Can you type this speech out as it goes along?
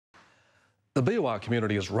The Biwa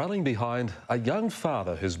community is rallying behind a young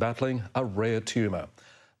father who's battling a rare tumour.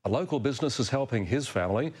 A local business is helping his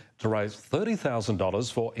family to raise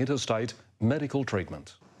 $30,000 for interstate medical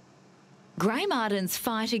treatment. Graeme Ardern's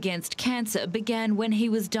fight against cancer began when he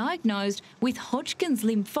was diagnosed with Hodgkin's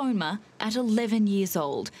lymphoma at 11 years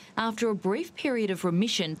old. After a brief period of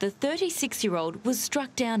remission, the 36-year-old was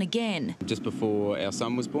struck down again. Just before our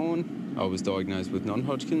son was born, I was diagnosed with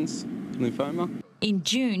non-Hodgkin's lymphoma. In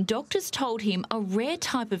June, doctors told him a rare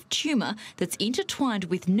type of tumour that's intertwined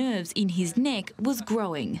with nerves in his neck was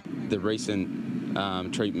growing. The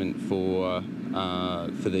recent treatment for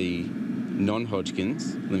the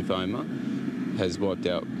non-Hodgkin's lymphoma has wiped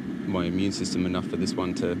out my immune system enough for this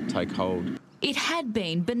one to take hold. It had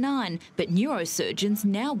been benign, but neurosurgeons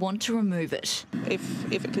now want to remove it.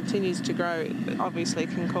 If it continues to grow, it obviously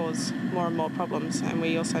can cause more and more problems, and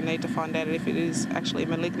we also need to find out if it is actually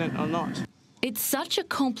malignant or not. It's such a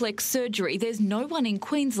complex surgery, there's no one in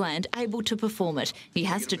Queensland able to perform it. He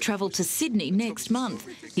has to travel to Sydney next month.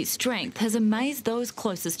 His strength has amazed those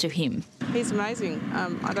closest to him. He's amazing.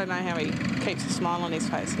 I don't know how he keeps a smile on his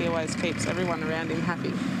face. He always keeps everyone around him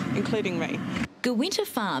happy, including me. Gowinta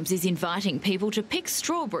Farms is inviting people to pick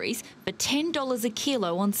strawberries for $10 a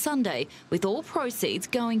kilo on Sunday, with all proceeds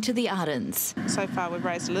going to the Arderns. So far we've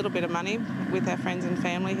raised a little bit of money with our friends and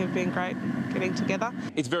family who've been great getting together.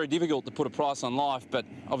 It's very difficult to put a price on life, but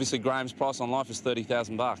obviously Graeme's price on life is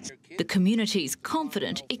 $30,000. The community's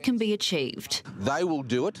confident it can be achieved. They will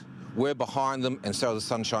do it. We're behind them, and so the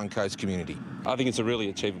Sunshine Coast community. I think it's a really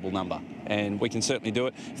achievable number, and we can certainly do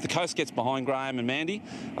it. If the coast gets behind Graeme and Mandy,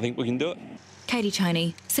 I think we can do it. Katie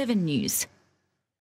Toney, 7 News.